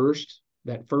that first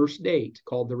date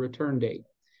called the return date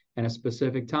and a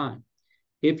specific time.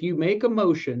 If you make a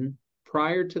motion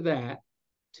prior to that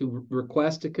to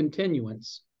request a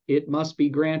continuance, it must be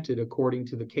granted according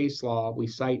to the case law we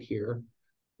cite here.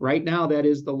 Right now, that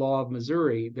is the law of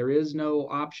Missouri. There is no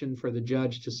option for the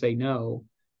judge to say no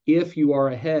if you are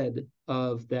ahead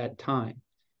of that time.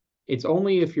 It's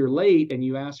only if you're late and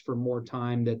you ask for more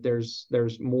time that there's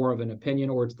more of an opinion,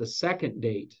 or it's the second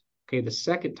date, okay, the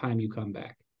second time you come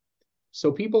back.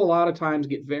 So people a lot of times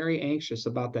get very anxious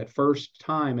about that first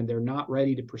time, and they're not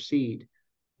ready to proceed.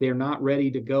 They're not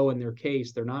ready to go in their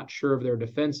case. They're not sure of their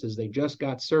defenses. They just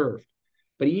got served.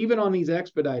 But even on these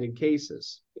expedited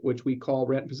cases, which we call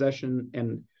rent possession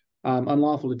and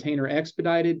unlawful detainer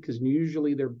expedited, because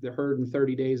usually they're heard in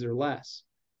 30 days or less.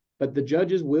 But the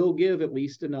judges will give at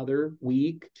least another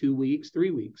week, 2 weeks, 3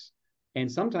 weeks,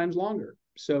 and sometimes longer.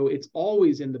 So it's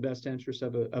always in the best interest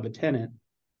of a tenant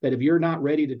that if you're not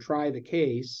ready to try the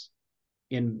case,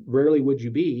 and rarely would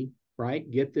you be, right,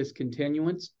 get this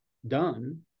continuance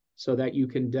done so that you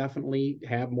can definitely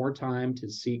have more time to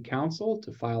seek counsel,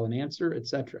 to file an answer,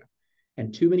 etc.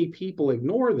 And too many people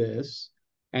ignore this,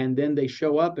 and then they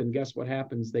show up, and guess what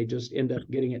happens? They just end up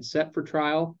getting it set for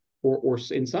trial, or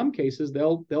in some cases,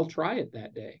 they'll try it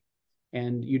that day.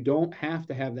 And you don't have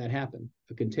to have that happen.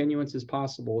 A continuance is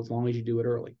possible as long as you do it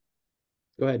early.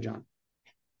 Go ahead, John.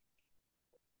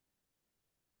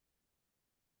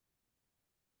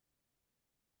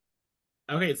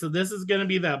 Okay, so this is going to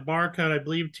be that barcode. I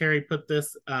believe Terry put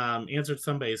this, answered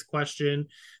somebody's question.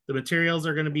 The materials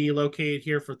are going to be located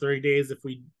here for 30 days. If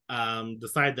we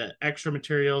decide that extra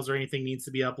materials or anything needs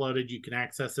to be uploaded, you can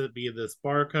access it via this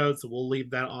barcode. So we'll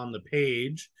leave that on the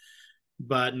page.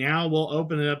 But now we'll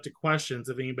open it up to questions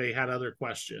if anybody had other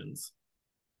questions.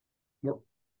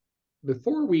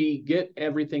 Before we get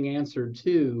everything answered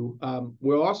too,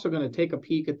 we're also going to take a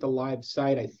peek at the live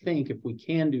site, I think, if we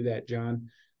can do that, John.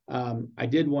 I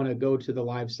did want to go to the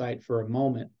live site for a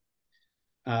moment.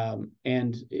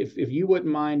 And if you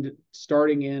wouldn't mind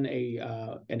starting in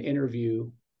an interview,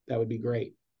 that would be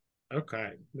great.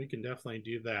 Okay, we can definitely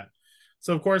do that.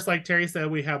 So of course, like Terry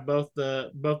said, we have both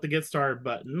the get started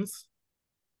buttons.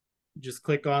 Just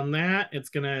click on that. It's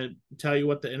going to tell you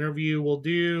what the interview will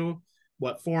do,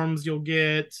 what forms you'll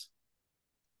get.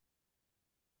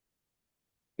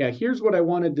 Yeah, here's what I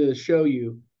wanted to show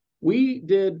you. We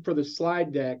did for the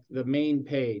slide deck the main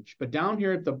page, but down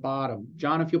here at the bottom,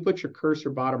 John, if you'll put your cursor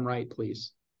bottom right,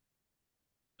 please.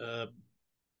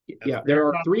 Yeah, there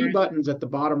are three buttons at the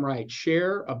bottom right: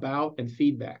 share, about, and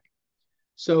feedback.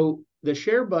 So the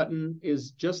share button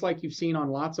is just like you've seen on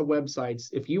lots of websites.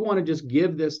 If you want to just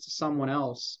give this to someone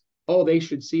else, oh, they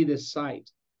should see this site,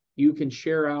 you can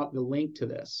share out the link to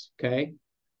this, okay?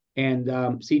 And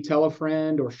tell a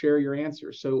friend or share your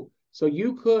answer. So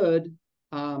you could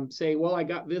say, well, I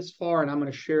got this far and I'm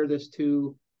going to share this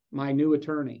to my new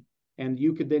attorney. And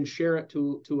you could then share it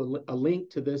to a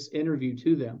link to this interview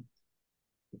to them.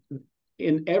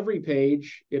 In every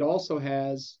page, it also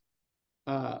has,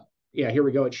 here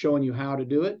we go. It's showing you how to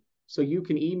do it. So you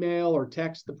can email or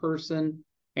text the person,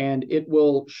 and it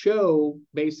will show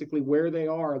basically where they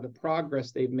are, the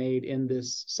progress they've made in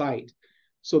this site.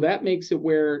 So that makes it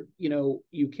where,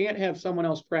 you can't have someone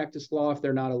else practice law if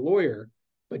they're not a lawyer,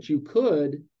 but you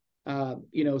could,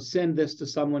 send this to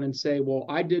someone and say, well,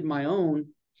 I did my own.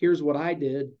 Here's what I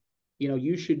did.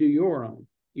 You should do your own.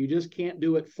 You just can't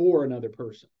do it for another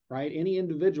person, right? Any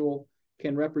individual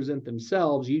can represent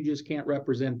themselves. You just can't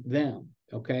represent them,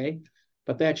 okay?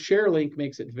 But that share link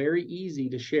makes it very easy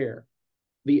to share.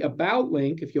 The about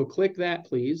link, if you'll click that,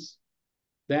 please,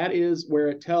 that is where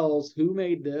it tells who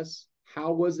made this,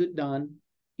 how was it done.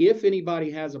 If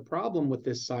anybody has a problem with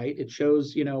this site, it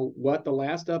shows, what the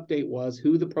last update was,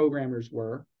 who the programmers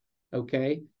were,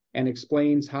 okay, and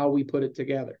explains how we put it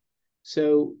together.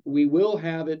 So we will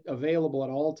have it available at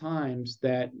all times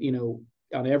that,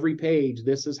 on every page,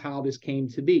 this is how this came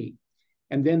to be.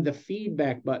 And then the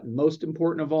feedback button, most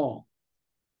important of all.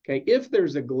 Okay, if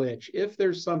there's a glitch, if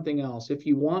there's something else, if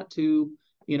you want to,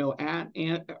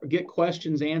 get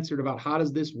questions answered about how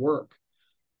does this work,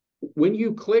 when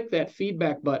you click that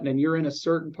feedback button and you're in a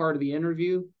certain part of the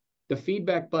interview, the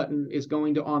feedback button is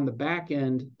going to, on the back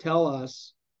end, tell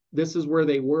us this is where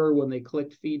they were when they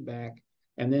clicked feedback,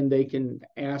 and then they can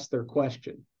ask their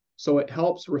question. So it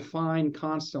helps refine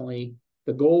constantly.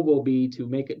 The goal will be to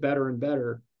make it better and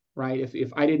better, right?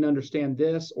 If I didn't understand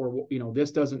this, or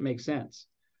this doesn't make sense.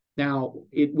 Now,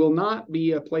 it will not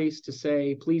be a place to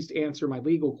say, please answer my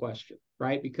legal question,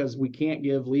 right? Because we can't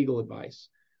give legal advice.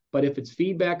 But if it's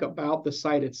feedback about the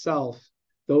site itself,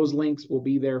 those links will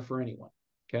be there for anyone.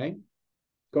 Okay?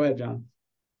 Go ahead, John.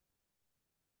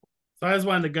 So I just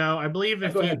wanted to go. I believe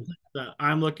if go ahead.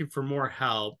 I'm looking for more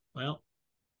help. Well,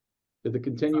 did the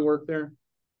continue work there?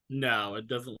 No, it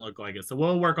doesn't look like it. So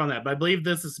we'll work on that. But I believe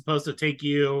this is supposed to take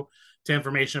you to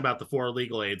information about the 4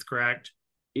 legal aids, correct?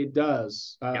 It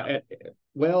does.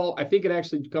 Well, I think it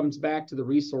actually comes back to the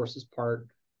resources part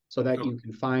so that you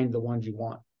can find the ones you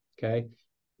want. Okay.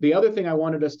 The other thing I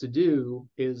wanted us to do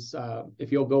is,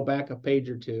 if you'll go back a page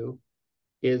or two,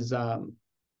 is I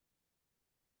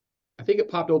think it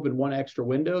popped open one extra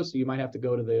window, so you might have to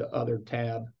go to the other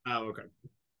tab. Oh, okay.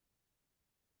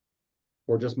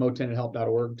 Or just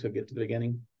MoTenantHelp.org to get to the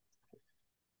beginning.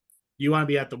 You want to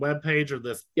be at the web page or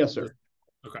this? Yes, sir.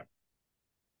 Okay.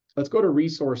 Let's go to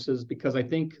resources, because I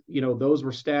think, those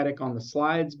were static on the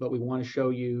slides, but we want to show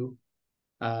you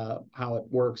how it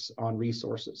works on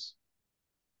resources.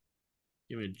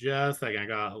 Give me just a second. I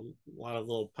got a lot of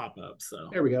little pop-ups. So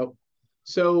there we go.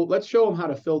 So let's show them how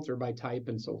to filter by type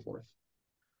and so forth.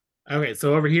 Okay,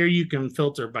 so over here you can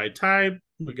filter by type.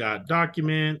 We got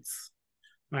documents.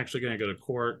 I'm actually going to go to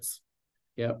courts.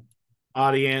 Yep.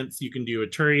 Audience, you can do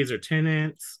attorneys or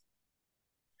tenants.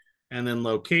 And then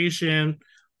location.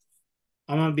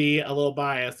 I'm going to be a little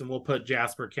biased and we'll put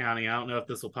Jasper County. I don't know if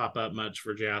this will pop up much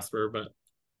for Jasper, but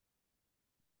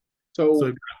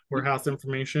so courthouse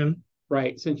information.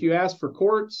 Right. Since you asked for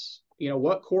courts,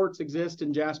 what courts exist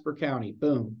in Jasper County?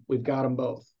 Boom, we've got them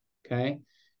both. Okay.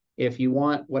 If you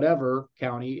want whatever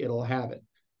county, it'll have it.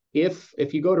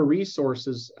 If you go to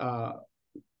resources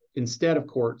instead of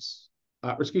courts,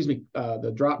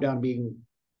 the drop down being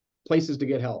places to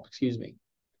get help,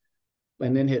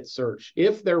 and then hit search.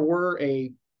 If there were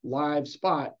a live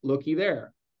spot, looky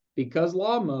there, because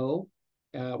LawMo,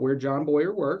 where John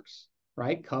Boyer works,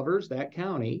 right, covers that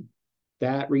county,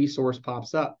 that resource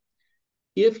pops up.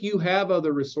 If you have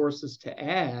other resources to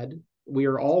add, we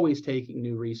are always taking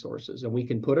new resources, and we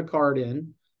can put a card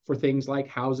in for things like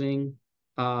housing,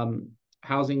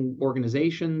 housing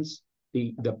organizations,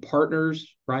 the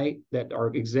partners, right, that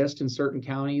exist in certain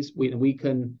counties. We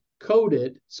can code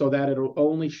it so that it'll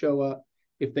only show up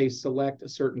if they select a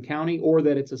certain county, or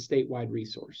that it's a statewide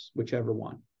resource, whichever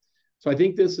one. So I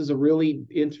think this is a really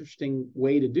interesting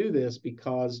way to do this,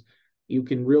 because you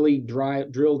can really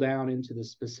drill down into the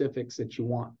specifics that you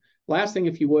want. Last thing,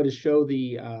 if you would, is show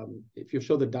the if you'll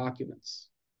show the documents.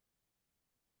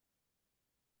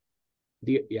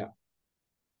 Yeah.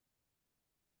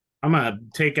 I'm gonna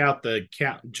take out the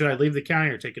count. Should I leave the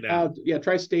county or take it out? Yeah,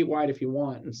 try statewide if you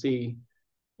want and see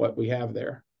what we have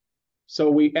there.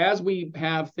 So as we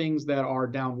have things that are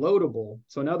downloadable,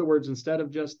 so in other words, instead of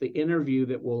just the interview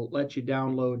that will let you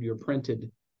download your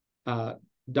printed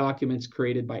documents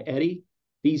created by Eddie,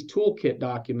 these toolkit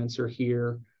documents are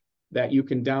here that you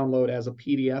can download as a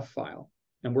PDF file.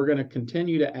 And we're going to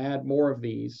continue to add more of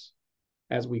these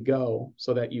as we go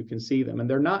so that you can see them. And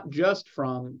they're not just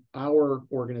from our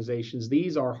organizations.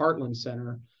 These are Heartland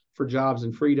Center for Jobs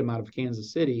and Freedom out of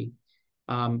Kansas City.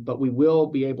 But we will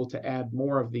be able to add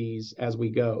more of these as we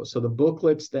go. So the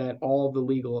booklets that all of the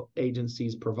legal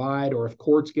agencies provide, or if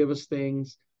courts give us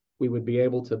things, we would be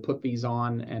able to put these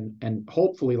on, and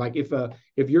hopefully, like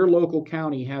if your local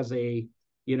county has a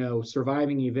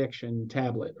surviving eviction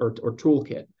tablet or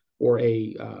toolkit or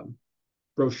a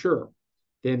brochure,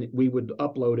 then we would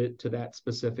upload it to that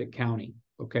specific county,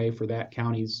 okay, for that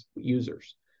county's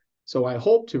users. So I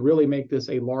hope to really make this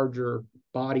a larger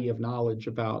body of knowledge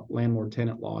about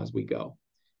landlord-tenant law as we go.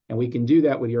 And we can do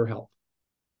that with your help.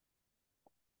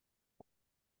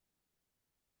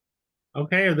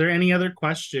 Okay, are there any other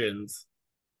questions?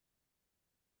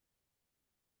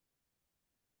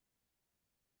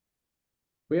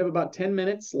 We have about 10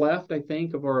 minutes left, I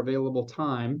think, of our available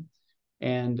time.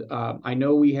 And I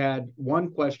know we had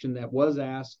one question that was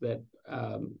asked that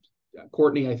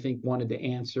Courtney, I think, wanted to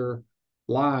answer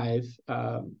live.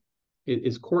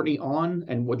 Is Courtney on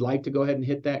and would like to go ahead and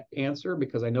hit that answer?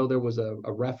 Because I know there was a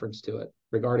reference to it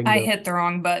regarding I hit the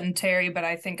wrong button, Terry, but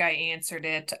I think I answered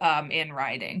it in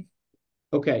writing.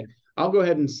 Okay, I'll go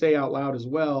ahead and say out loud as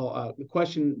well. The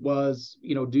question was,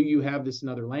 do you have this in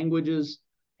other languages?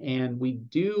 And we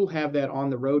do have that on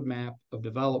the roadmap of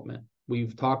development.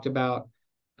 We've talked about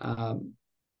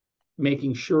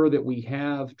making sure that we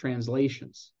have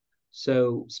translations.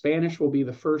 So Spanish will be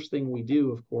the first thing we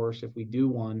do, of course, if we do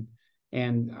one.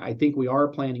 And I think we are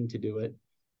planning to do it.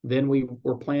 Then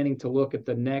we're planning to look at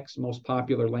the next most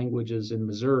popular languages in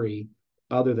Missouri,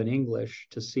 other than English,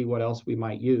 to see what else we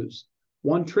might use.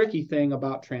 One tricky thing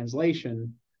about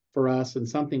translation for us, and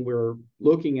something we're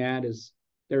looking at, is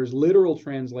there's literal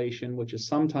translation, which is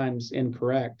sometimes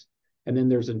incorrect, and then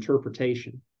there's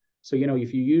interpretation. So,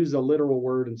 if you use a literal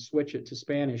word and switch it to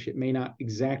Spanish, it may not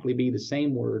exactly be the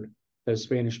same word that a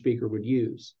Spanish speaker would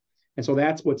use. And so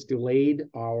that's what's delayed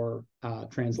our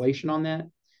translation on that.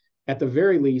 At the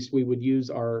very least, we would use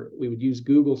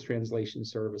Google's translation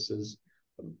services,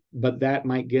 but that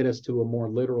might get us to a more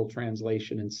literal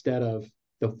translation instead of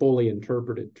the fully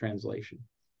interpreted translation.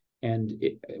 And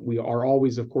we are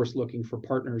always, of course, looking for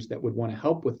partners that would want to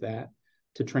help with that,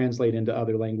 to translate into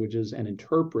other languages and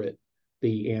interpret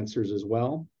the answers as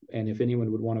well. And if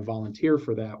anyone would want to volunteer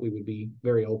for that, we would be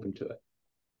very open to it.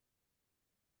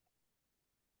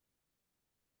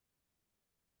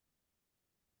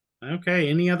 Okay,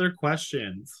 any other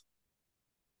questions?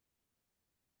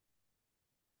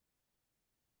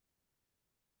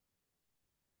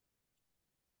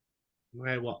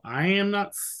 Okay, well, I am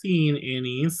not seeing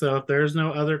any. So if there's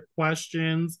no other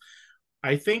questions,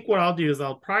 I think what I'll do is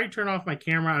I'll probably turn off my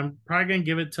camera. I'm probably going to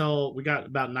give it till we got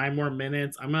about 9 more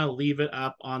minutes. I'm going to leave it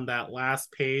up on that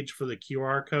last page for the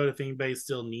QR code if anybody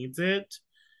still needs it.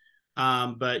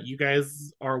 But you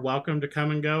guys are welcome to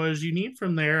come and go as you need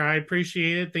from there. I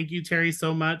appreciate it. Thank you, Terry,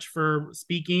 so much for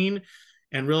speaking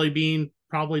and really being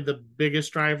probably the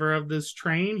biggest driver of this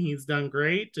train. He's done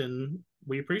great, and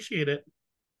we appreciate it.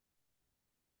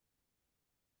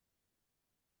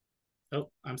 Oh,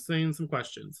 I'm seeing some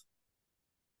questions.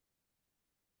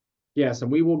 Yes,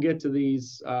 and we will get to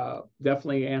these,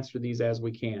 definitely answer these as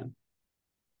we can.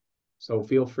 So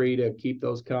feel free to keep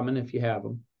those coming if you have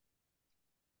them.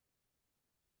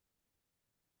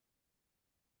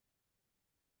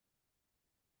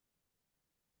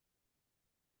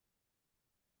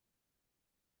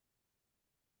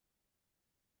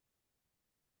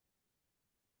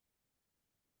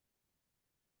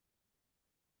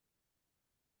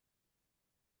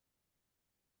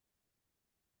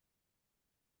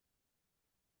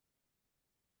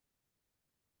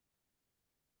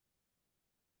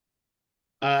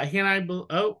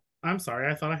 Oh, I'm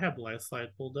sorry. I thought I had the last slide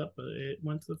pulled up, but it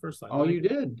went to the first slide. Oh, you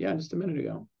did? Yeah, just a minute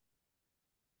ago.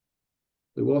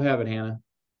 We will have it, Hannah.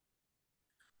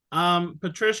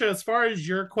 Patricia, as far as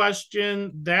your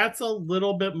question, that's a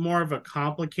little bit more of a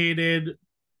complicated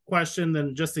question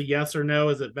than just a yes or no.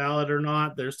 Is it valid or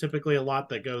not? There's typically a lot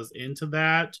that goes into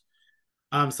that.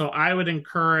 So I would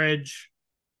encourage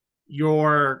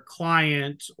your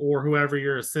client or whoever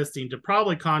you're assisting to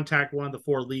probably contact one of the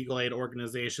 4 legal aid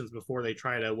organizations before they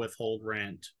try to withhold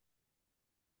rent.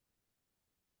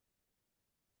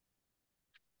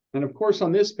 And of course,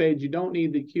 on this page, you don't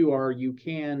need the QR. You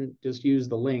can just use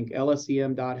the link,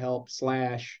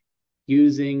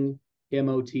 lsem.help/using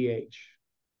MoTH.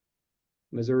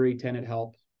 Missouri Tenant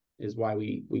Help is why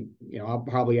we I'll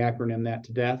probably acronym that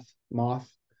to death, MOTH.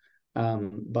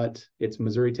 But it's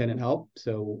Missouri Tenant Help.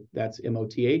 So that's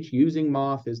MoTH. Using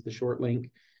MOTH is the short link,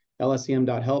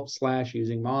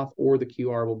 lsem.help/using MOTH, or the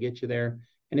QR will get you there.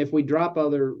 And if we drop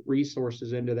other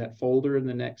resources into that folder in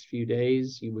the next few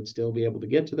days, you would still be able to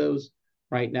get to those.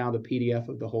 Right now, the PDF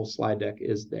of the whole slide deck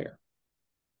is there.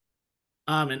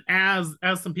 And as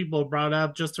some people have brought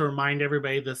up, just to remind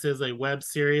everybody, this is a web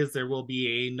series. There will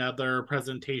be another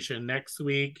presentation next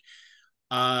week.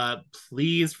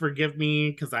 Please forgive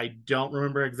me because I don't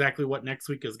remember exactly what next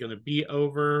week is going to be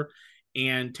over.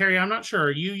 And Terry, I'm not sure,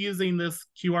 are you using this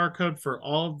QR code for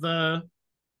all of the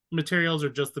materials or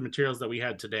just the materials that we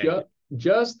had today?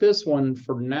 Just this one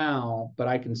for now, but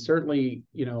I can certainly,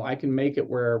 I can make it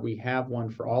where we have one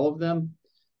for all of them.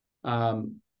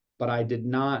 But I did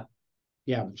not,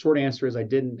 the short answer is I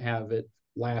didn't have it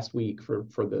last week for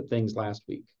the things last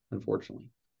week, unfortunately.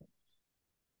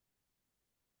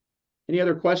 Any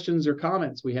other questions or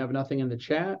comments? We have nothing in the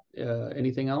chat.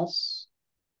 Anything else?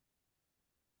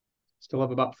 Still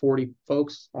have about 40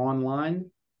 folks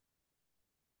online.